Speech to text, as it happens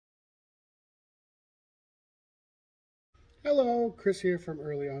Hello, Chris here from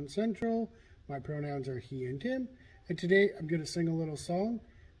EarlyON Central. My pronouns are he and him, and today I'm going to sing a little song,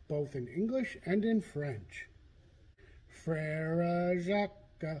 both in English and in French. Frere, Jacques,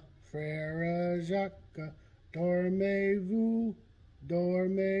 dormez-vous,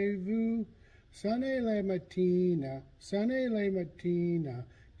 dormez-vous, sonne le matina,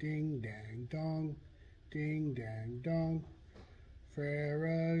 ding dang dong, ding dang dong.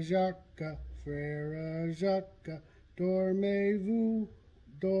 Frere Jacques, dormez-vous,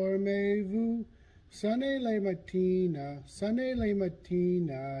 dormez-vous, sonne le matina,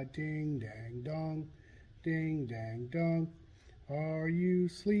 ding dang dong, ding dang dong. Are you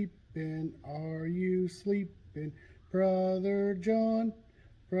sleeping, Brother John,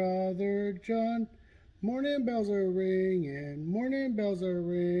 Brother John? Morning bells are ringing,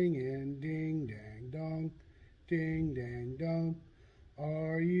 ding dang dong, ding dang dong.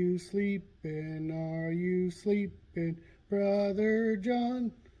 Are you sleeping, Brother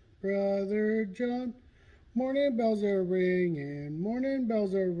John, Brother John? Morning bells are ringing,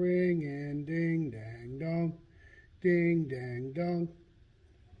 ding dang dong, ding dang dong.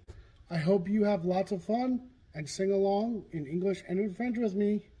 I hope you have lots of fun and sing along in English and in French with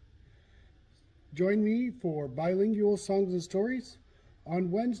me. Join me for bilingual songs and stories. On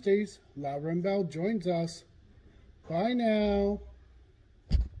Wednesdays, La Ribambelle joins us. Bye now.